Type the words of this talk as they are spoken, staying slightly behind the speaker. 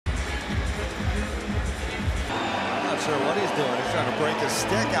sure what he's doing. He's trying to break his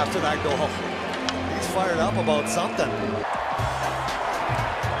stick after that goal. He's fired up about something.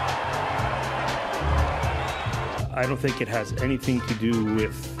 I don't think it has anything to do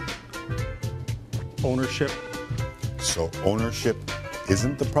with ownership. So ownership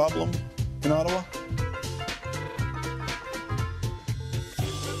isn't the problem in Ottawa?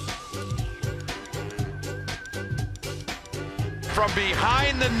 From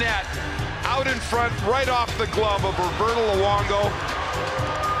behind the net, out in front, right off the glove of Roberto Luongo.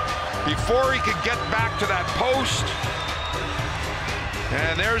 Before he could get back to that post.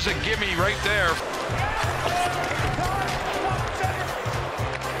 And there's a gimme right there.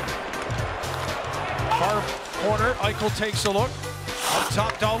 Far corner, Eichel takes a look. Up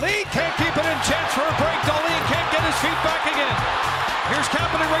top, Dahlin can't keep it in. Chance for a break. Dahlin can't get his feet back again. Here's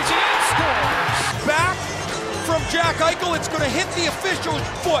Kapanen racing in, scores. Back from Jack Eichel, it's going to hit the official's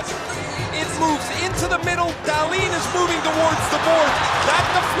foot. It moves into the middle. Dahlin is moving towards the board. That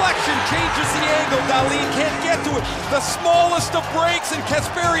deflection changes the angle. Dahlin can't get to it. The smallest of breaks, and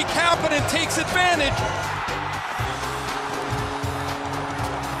Kasperi Kapanen takes advantage.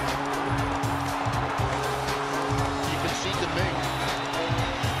 You can see Domingue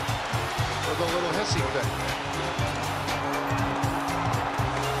with a little hissy fit.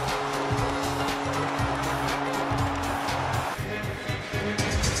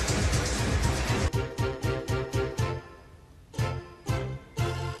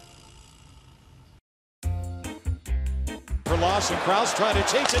 For Lawson, Krause trying to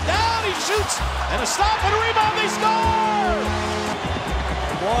chase it down. He shoots, and a stop and a rebound. They score!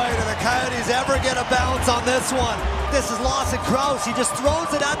 Boy, do the Coyotes ever get a bounce on this one. This is Lawson Krause. He just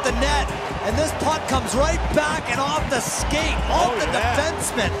throws it at the net, and this puck comes right back and off the skate, off the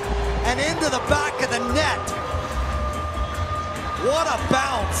defenseman, and into the back of the net. What a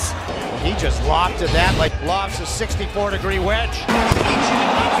bounce. He just lofted that like lofts a 64-degree wedge.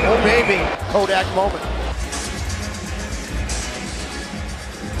 Oh, baby. Kodak moment.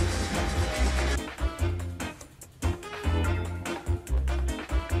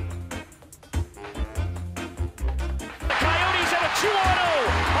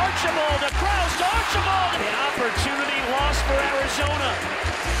 Archibald across to Archibald. An opportunity lost for Arizona.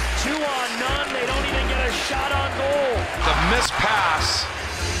 2 on none. They don't even get a shot on goal. The missed pass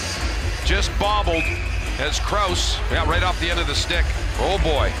just bobbled as Krause got right off the end of the stick. Oh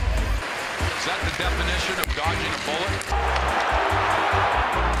boy. Is that the definition of dodging a bullet?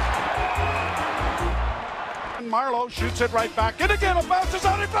 Marlowe shoots it right back. And again, it bounces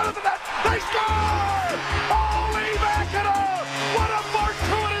out in front of the net. They score! Holy mackerel! What a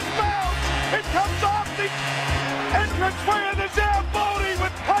fortuitous bounce! It comes off the entranceway of the Zamboni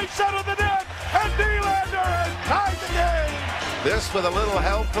with Price out of the net, and Nylander has tied the game. This with a little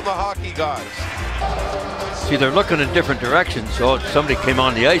help from the hockey gods. See, they're looking in different directions, so somebody came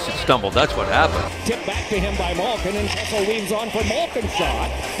on the ice and stumbled. That's what happened. Tipped back to him by Malkin, and Kessel leans on for Malkin's shot.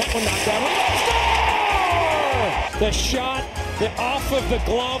 That one knocked down. Score! The shot off of the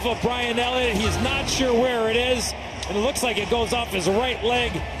glove of Brian Elliott. He's not sure where it is, and it looks like it goes off his right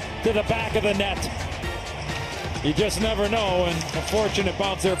leg to the back of the net. You just never know, and a fortunate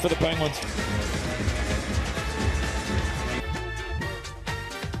bounce there for the Penguins.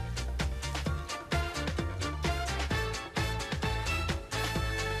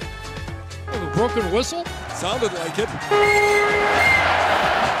 Broken whistle? Sounded like it.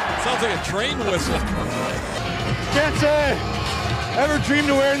 Sounds like a train whistle. Can't say I ever dreamed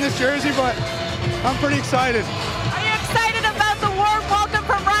of wearing this jersey, but I'm pretty excited. Are you excited about the warm welcome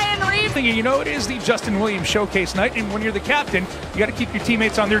from Ryan Reeves? You know, it is the Justin Williams Showcase night, and when you're the captain, you got to keep your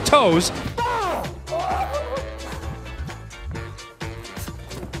teammates on their toes.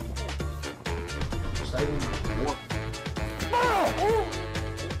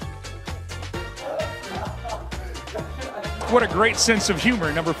 What a great sense of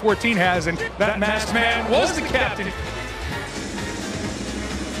humor number 14 has, and that masked man was the captain.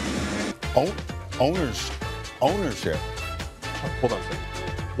 Ownership. Hold on a second.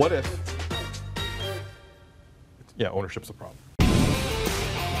 What if? Yeah, ownership's the problem.